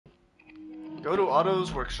Go to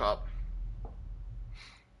Otto's workshop.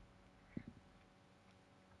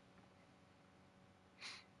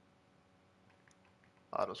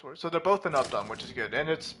 Otto's work. So they're both in Uptown, which is good. And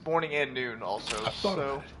it's morning and noon also. I thought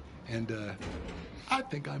about it. And I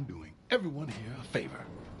think I'm doing everyone here a favor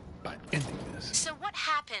by ending this. So what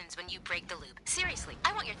happens when you break the loop? Seriously,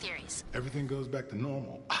 I want your theories. Everything goes back to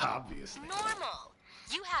normal, obviously. Normal?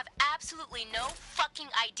 You have absolutely no fucking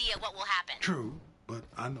idea what will happen. True, but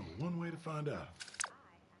I know one way to find out.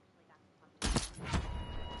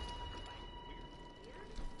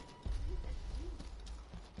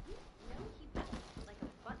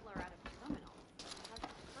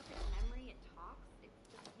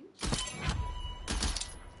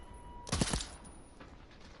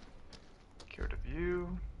 Here to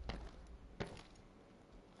view.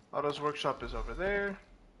 Otto's workshop is over there.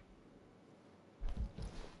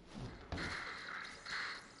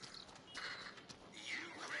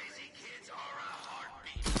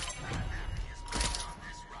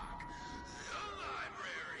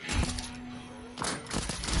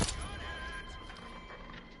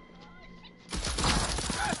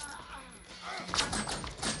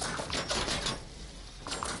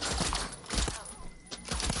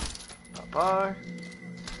 Bye.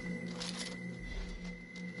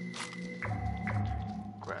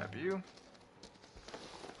 Grab you.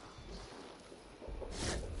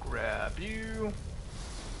 Grab you.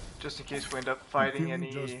 Just in case we end up fighting any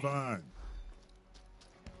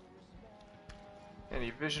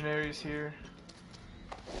visionaries here.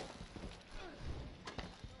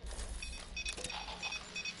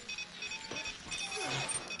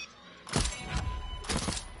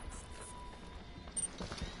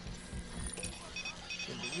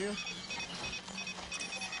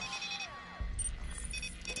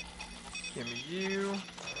 Give me you.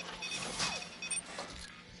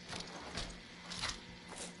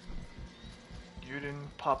 You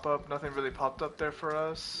didn't pop up. Nothing really popped up there for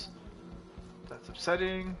us. That's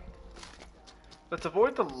upsetting. Let's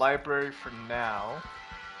avoid the library for now.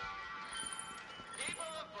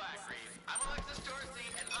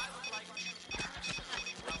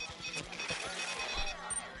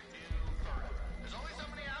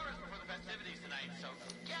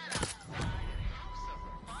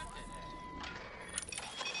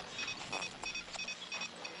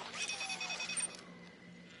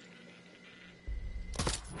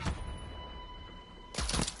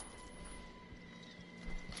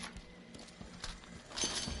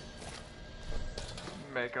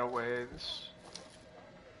 Make our ways.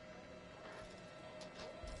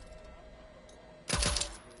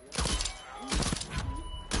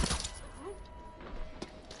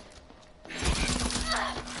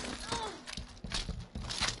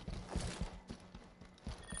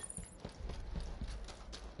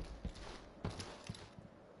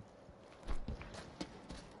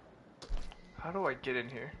 How do I get in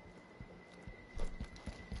here?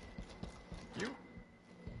 You?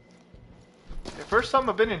 Okay, first time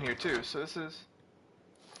I've been in here too, so this is...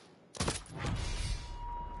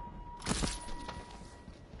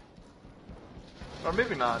 Or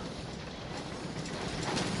maybe not.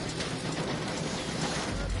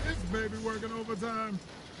 This baby working overtime.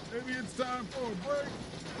 Maybe it's time for a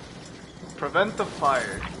break. Prevent the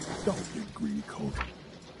fire. Don't get greedy, Colt.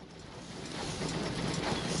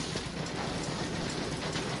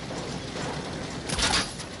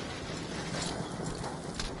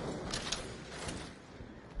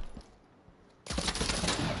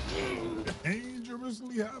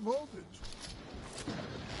 Dangerously high voltage.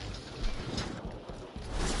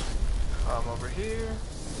 Come over here.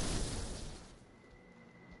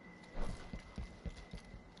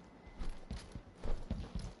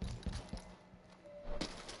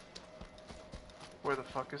 Where the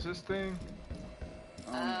fuck is this thing?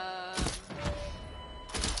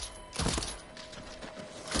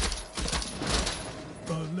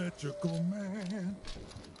 Electrical man.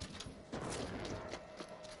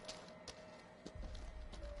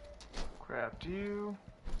 Grabbed you.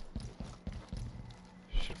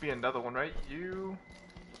 Should be another one, right? You.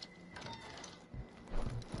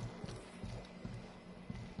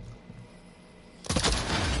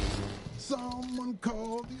 Someone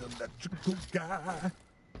call the electrical guy.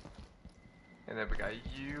 And then we got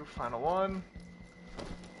you, final one.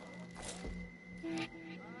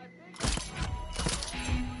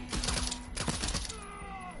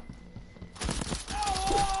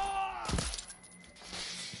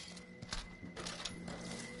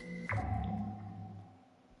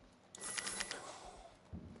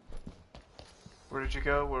 Where did you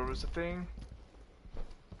go? Where was the thing?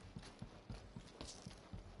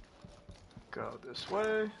 Go this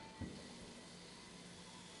way.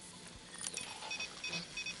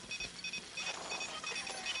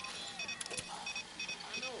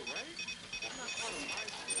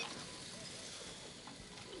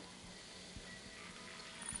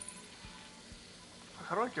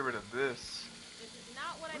 do I get rid of this? This is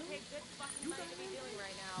not what I paid good fucking money to be doing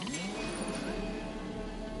right now.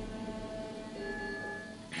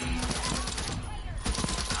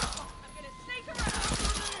 I'm gonna sneak around.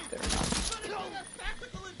 They're not.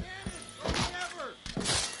 Tactical advantage! Only ever!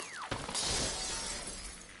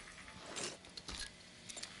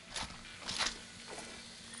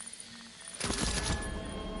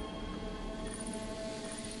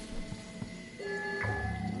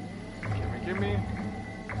 Gimme.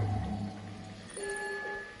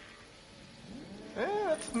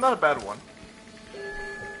 That's not a bad one.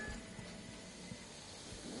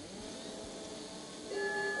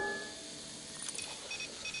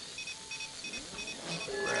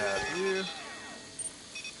 Grab you.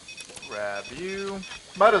 Grab you.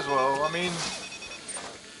 Might as well, I mean...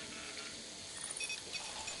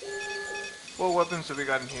 What weapons do we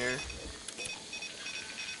got in here?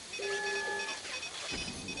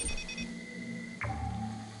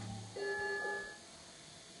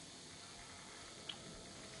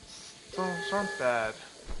 Those aren't bad.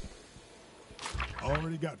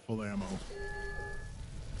 Already got full ammo.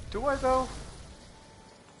 Do I though?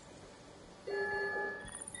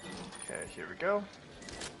 Okay, here we go.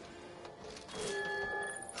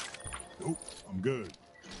 Nope, I'm good.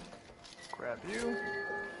 Grab you.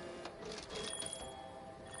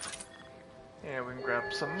 And we can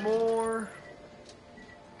grab some more.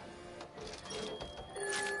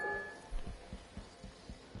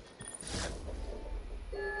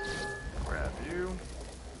 Grab you.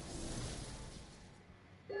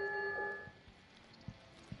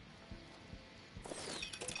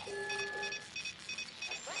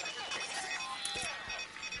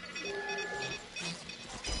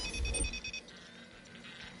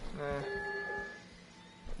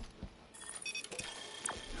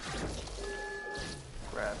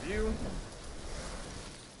 Grab you.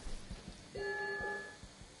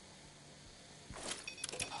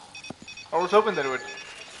 I was hoping that it would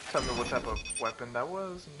tell me what type of weapon that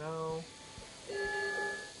was. No.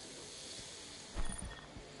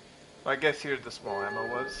 I guess here the small ammo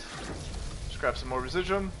was. Just grab some more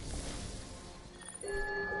residuum.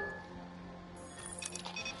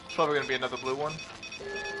 It's probably gonna be another blue one.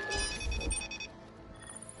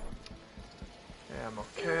 Yeah, I'm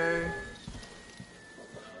okay.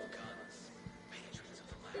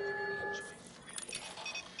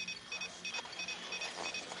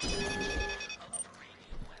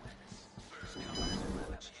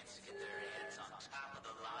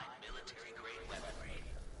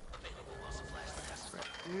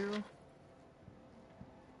 You.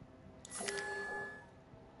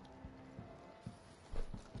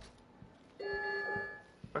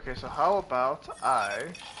 Okay, so how about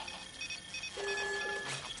I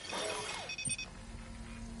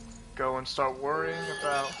go and start worrying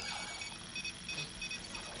about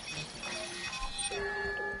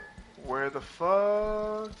where the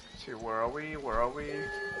fuck? Let's see, where are we? Where are we?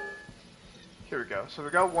 Here we go. So we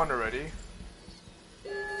got one already.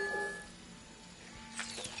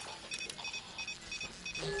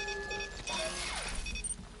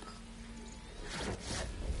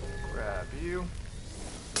 Grab you.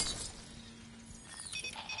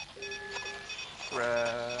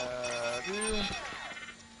 Grab you.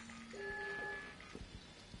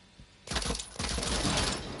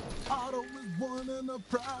 Otto is one and a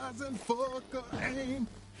prize and fucker ain't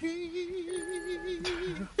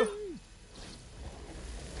he?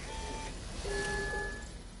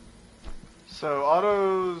 So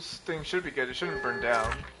Otto's thing should be good. It shouldn't burn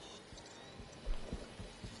down.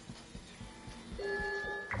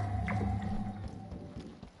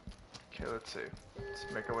 Okay, let's see. Let's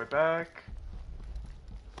make our way back.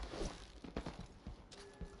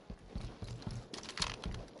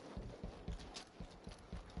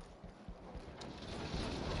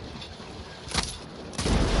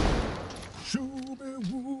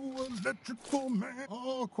 Shooby-woo, electrical man.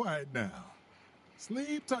 All quiet now.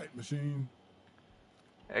 Sleep tight, machine.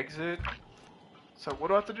 Exit. So what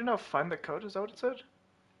do I have to do now? Find the code? Is that what it said?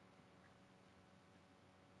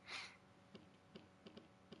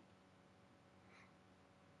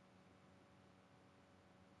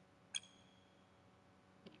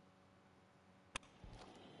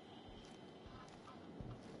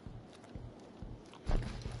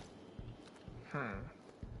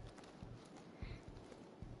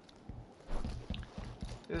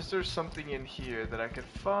 Is there something in here that I could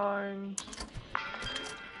find?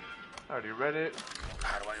 I already read it.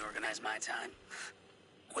 How do I organize my time?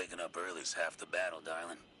 Waking up early's half the battle,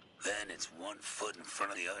 darling. Then it's one foot in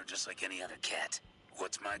front of the other just like any other cat.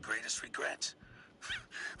 What's my greatest regret?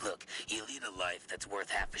 Look, you lead a life that's worth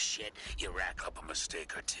half a shit, you rack up a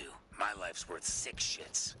mistake or two. My life's worth 6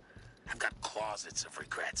 shits. I've got closets of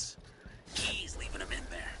regrets. Keys leaving them in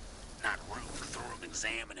there. Not room through them,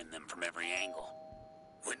 examining them from every angle.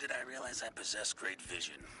 When did I realize I possessed great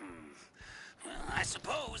vision? Well, I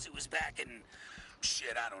suppose it was back in...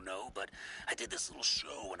 Shit, I don't know, but I did this little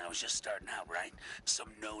show when I was just starting out, right? Some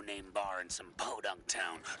no-name bar in some podunk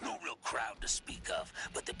town. No real crowd to speak of,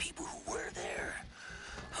 but the people who were there...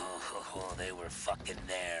 Oh, they were fucking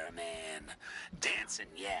there, man. Dancing,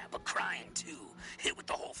 yeah, but crying too. Hit with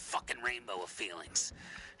the whole fucking rainbow of feelings.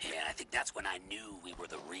 Yeah, I think that's when I knew we were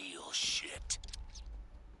the real shit.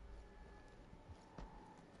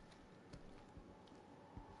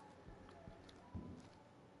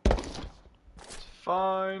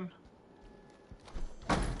 Fine.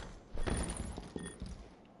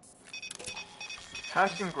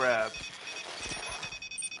 Hack and grab.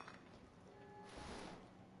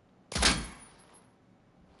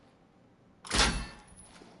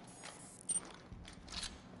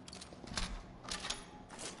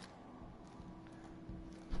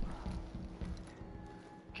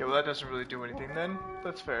 Okay, well that doesn't really do anything then.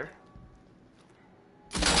 That's fair.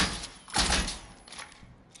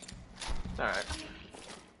 Alright.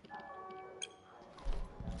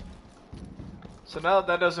 So now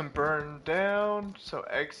that doesn't burn down, so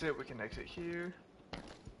exit, we can exit here.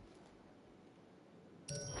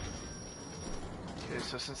 Okay,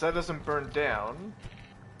 so since that doesn't burn down,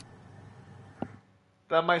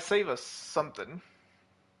 that might save us something.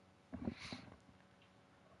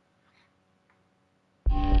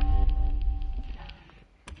 You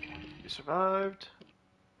survived.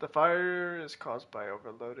 The fire is caused by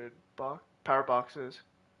overloaded power boxes.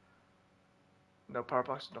 No power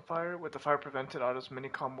boxes, no fire. With the fire prevented, Otto's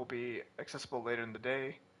minicom will be accessible later in the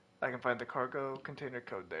day. I can find the cargo container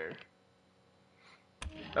code there.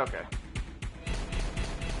 Okay.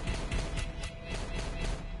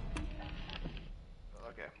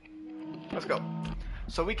 Okay. Let's go.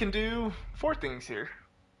 So we can do 4 things here.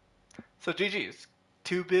 So GG's.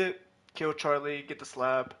 2-bit, kill Charlie, get the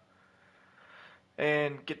slab,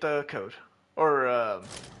 and get the code. Or,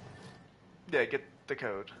 yeah, get the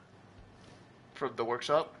code. From the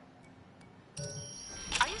workshop.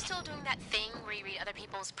 Are you still doing that thing where you read other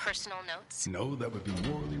people's personal notes? No, that would be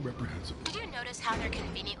morally reprehensible. Did you notice how they're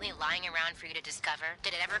conveniently lying around for you to discover?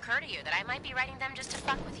 Did it ever occur to you that I might be writing them just to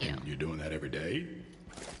fuck with you? You're doing that every day?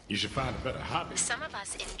 You should find a better hobby. Some of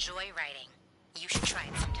us enjoy writing. You should try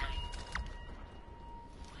it sometime.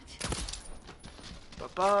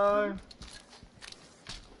 Bye-bye.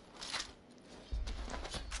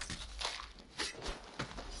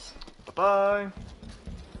 Bye-bye.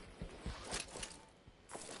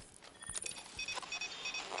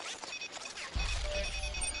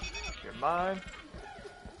 You're mine.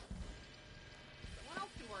 Someone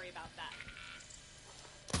else can worry about that.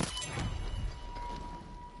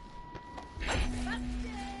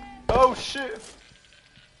 Oh shit!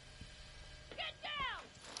 Get down!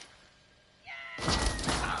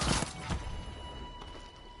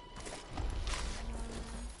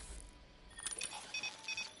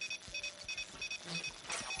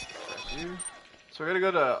 Thank you. So we're gonna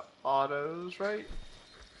go to autos, right?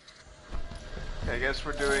 Okay, I guess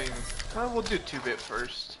we're doing... we'll do 2-bit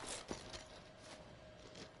first.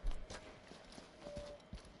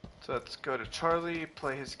 So let's go to Charlie,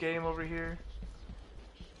 play his game over here.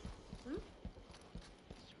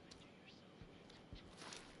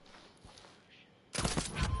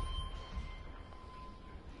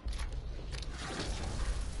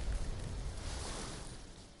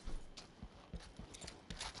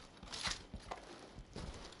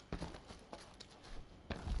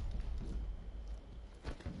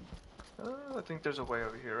 I think there's a way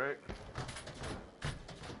over here, right?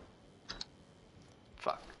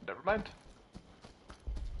 Fuck, never mind.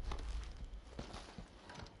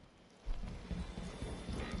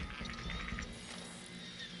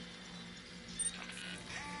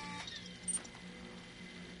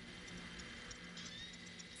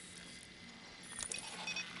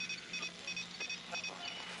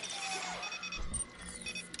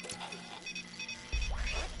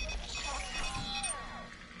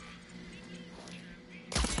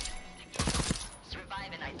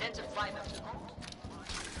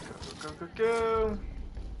 Go.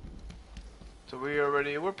 So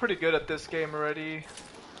we're pretty good at this game already.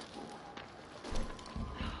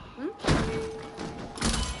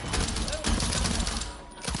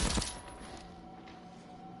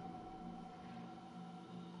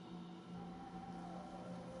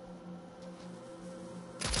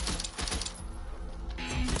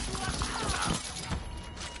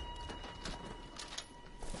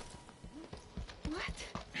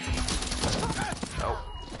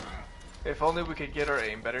 If only we could get our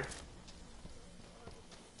aim better.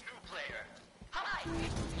 New player. Hi!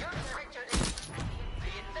 Your character is... The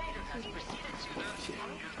invader has proceeded to the...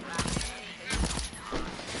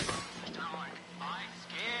 Darn, I'm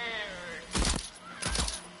scared.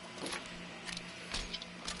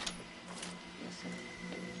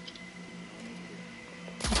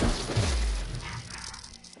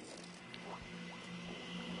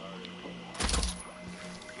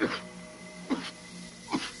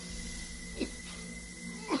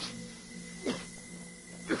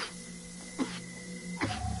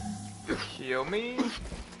 Heal me.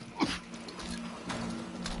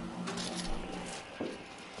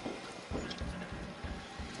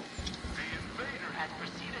 Has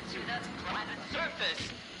proceeded to the planet's surface.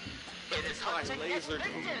 It is hunting its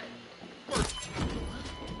victim.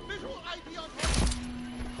 Visual ID on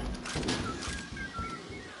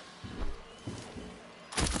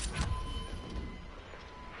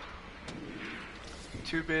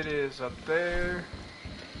 2-bit is up there.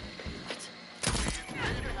 The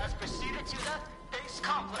invader has proceeded to the base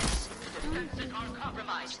complex. Defenses are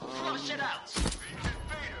compromised. Flush it out. The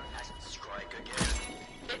invader has strike again.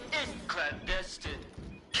 It is clandestine.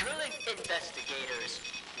 Killing investigators.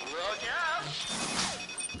 Look out!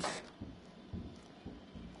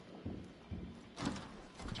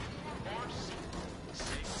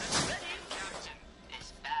 Captain is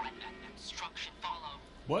bad. Instruction follow.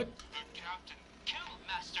 What? Captain, kill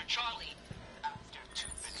Master Charlie. After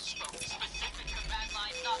 2-bit spoke specific command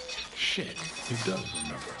line not to. Shit, he does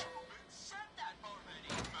remember. Said that already.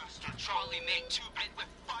 Master Charlie made 2-bit with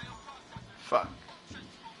bioprocessors. Fuck.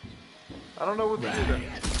 I don't know what to do then.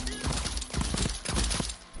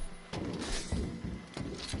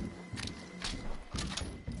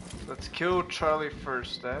 Let's kill Charlie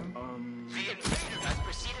first then. The invader has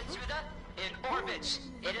proceeded to the in orbit.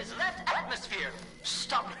 It has left atmosphere.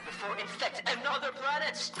 Stop it before it infects another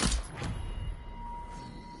planet.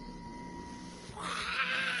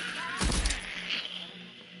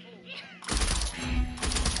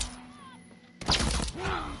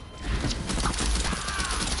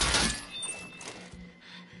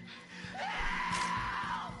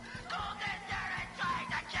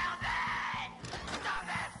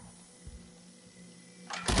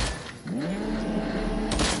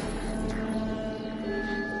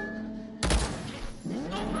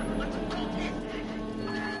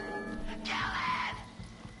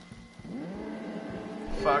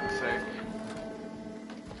 Fuck's sake.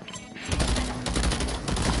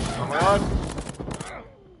 Oh my god.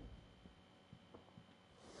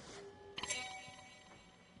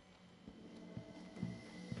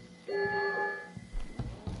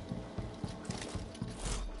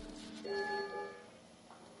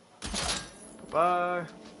 Bye.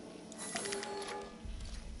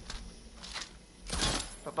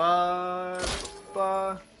 Bye bye.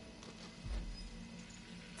 Bye.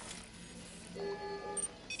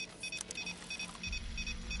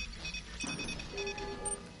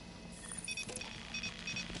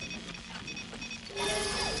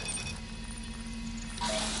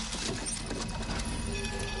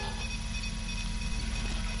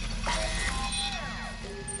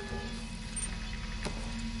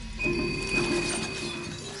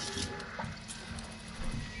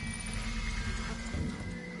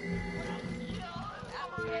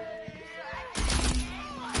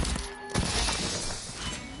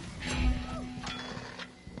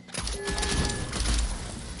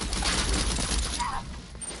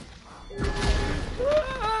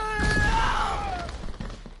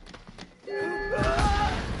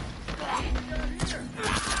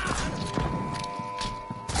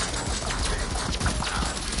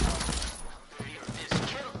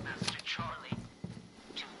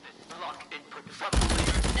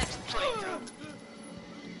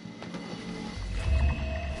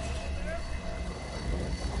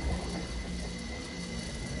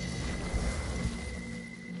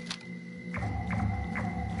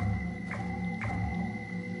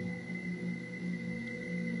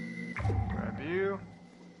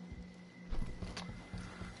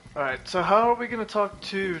 Alright, so how are we going to talk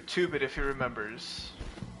to 2-bit if he remembers?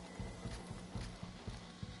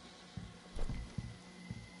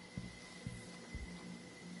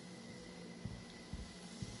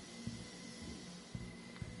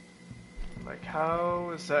 Like,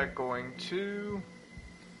 how is that going to...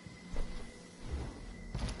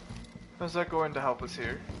 How's that going to help us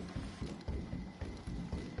here?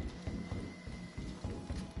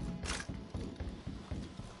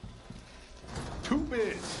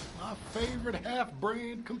 Two-bits, my favorite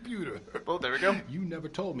half-brained computer. Oh, there we go. You never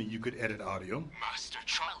told me you could edit audio. Master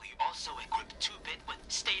Charlie also equipped 2-bit with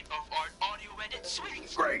state-of-art audio edit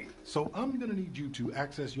Sweet. Great. So I'm gonna need you to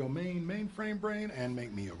access your mainframe brain and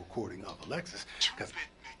make me a recording of Alexis. 'Cause,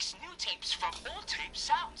 2-bit makes new tapes from old tape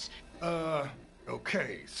sounds.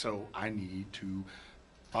 okay. So I need to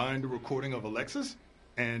find a recording of Alexis,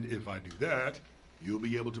 and if I do that, you'll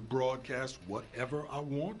be able to broadcast whatever I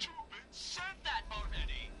want. 2-bit said that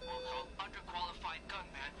already. We'll help underqualified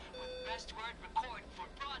gunman with best word record for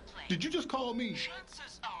broad play. Did you just call me?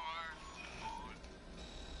 Chances are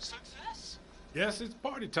success. Yes, it's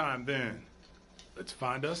party time then. Let's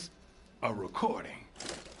find us a recording.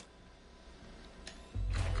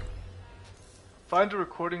 Find a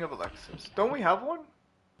recording of Alexis. Don't we have one?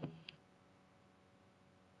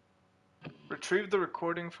 Retrieve the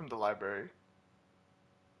recording from the library.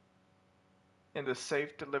 In the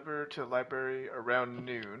safe, deliver to the library around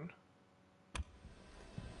noon.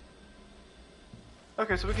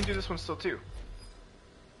 Okay, so we can do this one still too.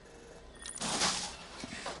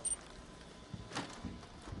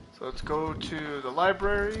 So let's go to the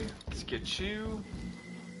library. Let's get you.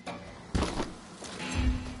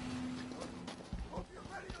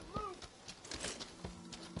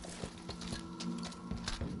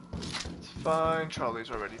 It's fine.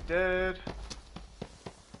 Charlie's already dead.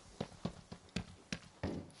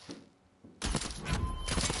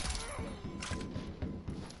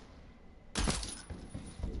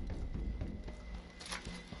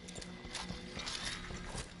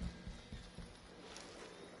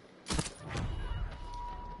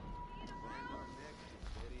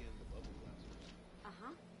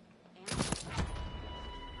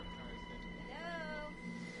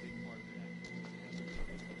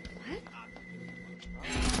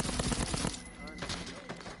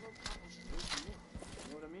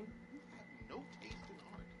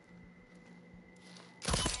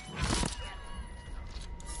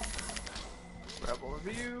 Grab all of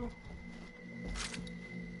you.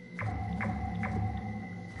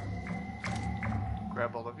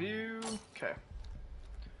 Grab all of you. Okay.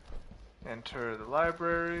 Enter the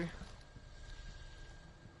library.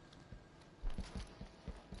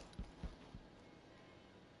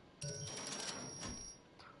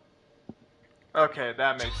 Okay,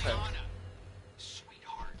 that makes sense.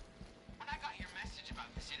 Sweetheart, when I got your message about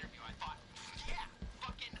this interview, I thought, yeah,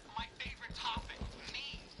 fucking my favorite topic,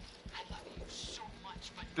 me. I love you so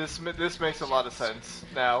much, but This makes a lot of sense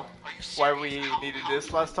now. Why we needed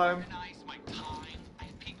this last time. my time. I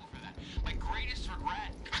had people for that. My greatest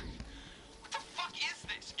regret. What the fuck is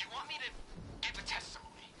this? You want me to give a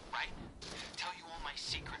testimony, right? Tell you all my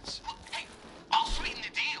secrets. Look, hey, I'll sweeten the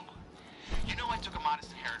deal. You know I took a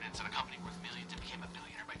modest inheritance in a company worth millions and became a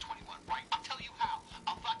billionaire by 21, right? I'll tell you how.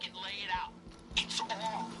 I'll fucking lay it out. It's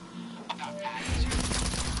all about attitude.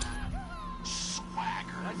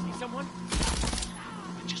 Swagger. Did I see someone?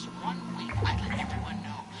 With just one wink, I let everyone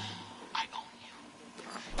know I own you.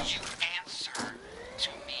 You answer to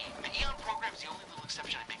me. The Eon program's the only little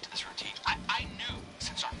exception I make to this routine. I knew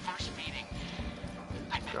since our first meeting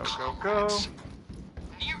I'd been comrades.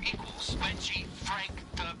 Near equals, Wenjie, Frank,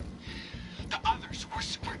 the others.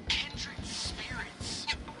 We're kindred spirits.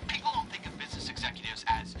 You know, people don't think of business executives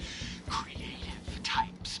as creative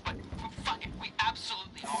types, but fuck it, we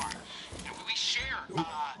absolutely are. You know, we share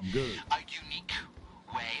I'm good. a unique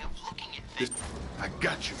way of looking at things. I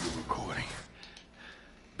got you the recording.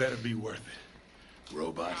 Better be worth it,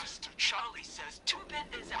 robot. Master Charlie says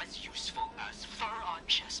 2-bit is as useful as fur on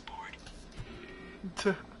chessboard.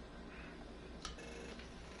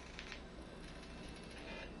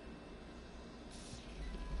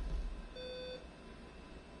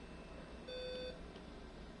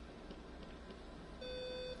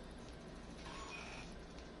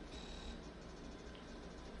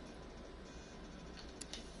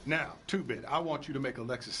 Now, 2-bit, I want you to make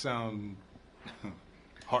Alexis sound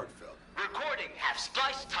heartfelt. Recording have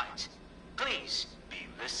splice tight. Please be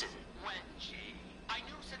listen. Wenjie, I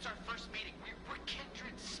knew since our first meeting we're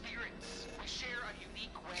kindred spirits. We share a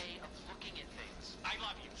unique way of looking at things. I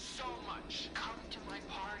love you so much. Come to my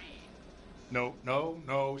party.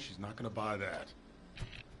 No, she's not gonna buy that.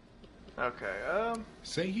 Okay,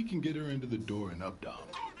 Say he can get her into the door in Updom.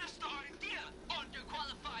 Coolest idea,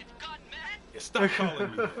 underqualified gunman. Yeah, stop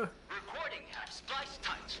calling me that. Recording have splice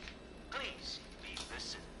tight. Please be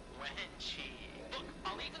listen. Wenjie. Look,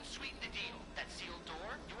 I'll even sweeten the deal. That sealed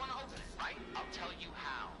door, you want to open it, right? I'll tell you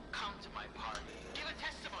how. Come to my party. Give a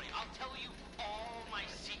testimony. I'll tell you all my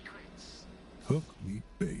secrets. Hook, meat,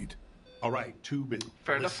 bait. All right, 2-bit,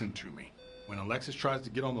 Fair enough. listen to me. When Alexis tries to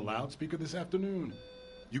get on the loudspeaker this afternoon,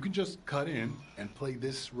 you can just cut in and play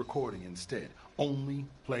this recording instead. Only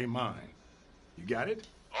play mine. You got it?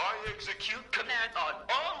 I execute command on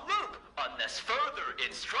en route unless further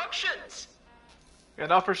instructions.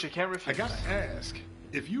 An offer she can't I refuse. gotta ask,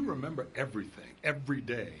 if you remember everything, every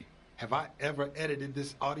day, have I ever edited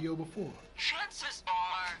this audio before? Chances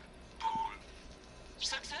are... boom.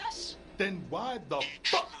 Success? Then why the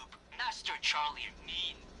fuck? Deathloop, Master Charlie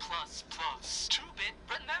mean plus. 2-bit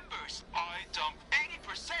remembers. I dump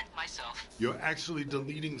 80% myself. You're actually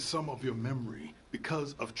deleting some of your memory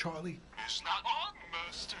because of Charlie? It's not all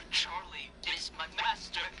Master Charlie. It is my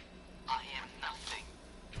master. I am nothing.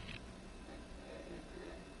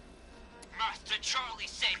 Master Charlie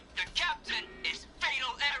said the captain is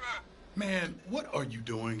fatal error. Man, what are you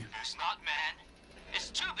doing? It's not man. It's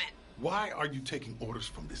 2-bit. Why are you taking orders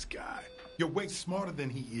from this guy? You're way smarter than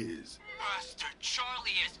he is. Master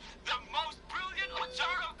Charlie is the most brilliant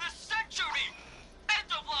auteur of the century.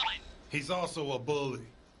 End of line. He's also a bully.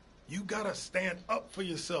 You gotta stand up for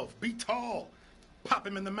yourself. Be tall. Pop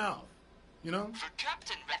him in the mouth. You know? The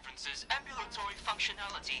captain references ambulatory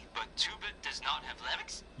functionality, but 2-bit does not have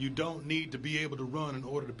legs. You don't need to be able to run in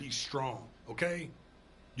order to be strong, okay?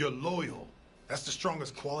 You're loyal. That's the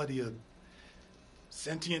strongest quality a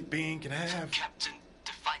sentient being can have. Captain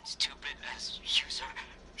defines 2-bit as user.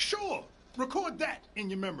 Sure, record that in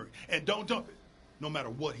your memory and don't dump it, no matter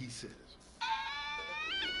what he says.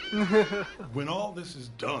 When all this is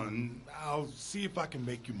done, I'll see if I can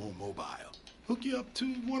make you more mobile. Hook you up to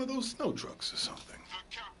one of those snow trucks or something.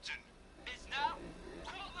 The captain is now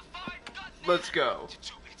qualified. Let's go. To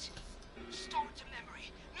 2-bit. Stored to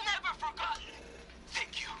memory. Never forgotten.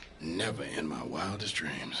 Thank you. Never in my wildest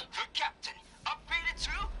dreams. The captain upgraded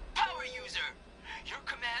to power user. Your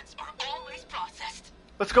commands are always processed.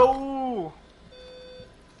 Let's go.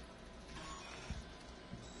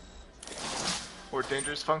 Or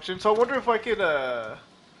dangerous function. So I wonder if I could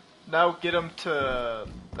now get them to.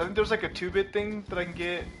 I think there's like a 2-bit thing that I can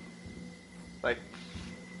get, like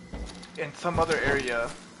in some other area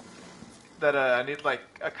that I need like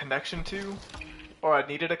a connection to, or I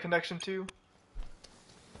needed a connection to.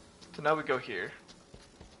 So now we go here.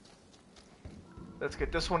 Let's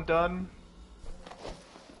get this one done.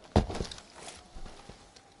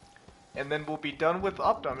 And then we'll be done with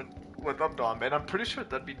Updom, and I'm pretty sure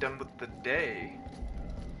that'd be done with the day.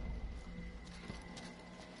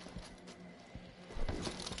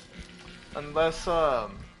 Unless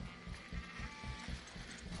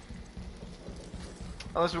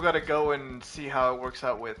we gotta go and see how it works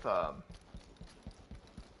out with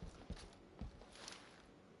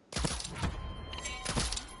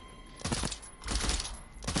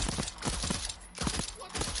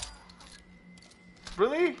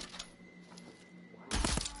Really?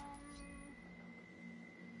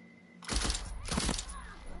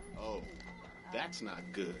 Oh, that's not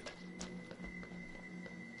good.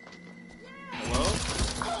 Hello?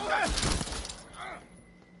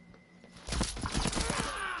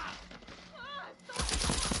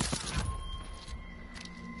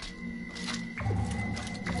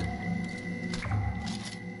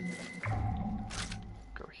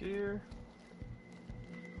 Go here.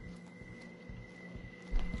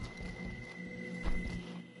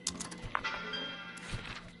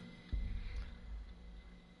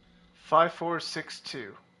 Five, 4, 6,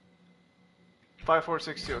 2. 5, 4,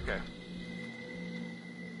 6, 2, okay.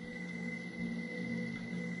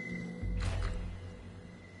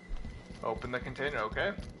 Open the container,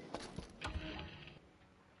 okay.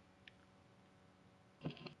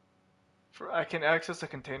 I can access the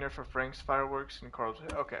container for Frank's fireworks and Carl's.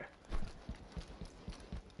 Okay.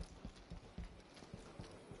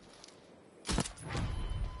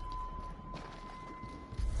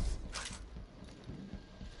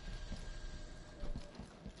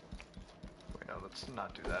 Wait, no, let's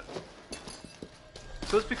not do that.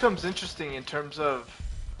 So this becomes interesting in terms of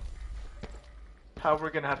how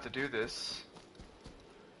we're gonna have to do this.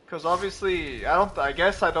 Because obviously, I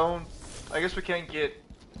guess we can't get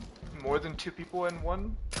more than 2 people in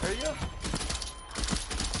one area.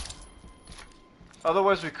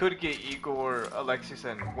 Otherwise, we could get Igor, Alexis,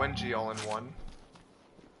 and Wenjie all in one.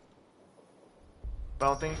 But I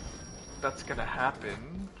don't think that's gonna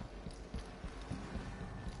happen.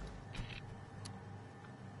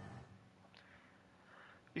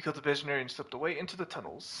 You killed the visionary and slipped away into the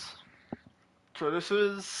tunnels. So this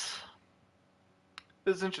is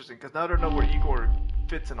interesting because now I don't know where Igor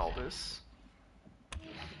fits in all this.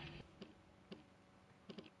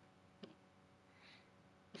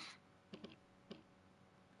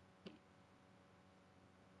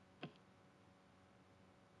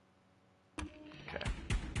 Okay.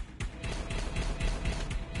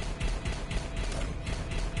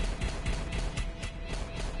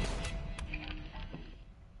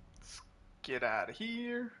 Let's get out of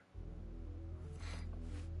here.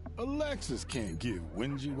 Alexis can't give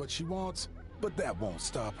Wenjie what she wants, but that won't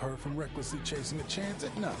stop her from recklessly chasing a chance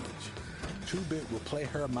at knowledge. 2-Bit will play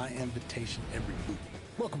her my invitation every week.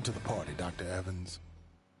 Welcome to the party, Dr. Evans.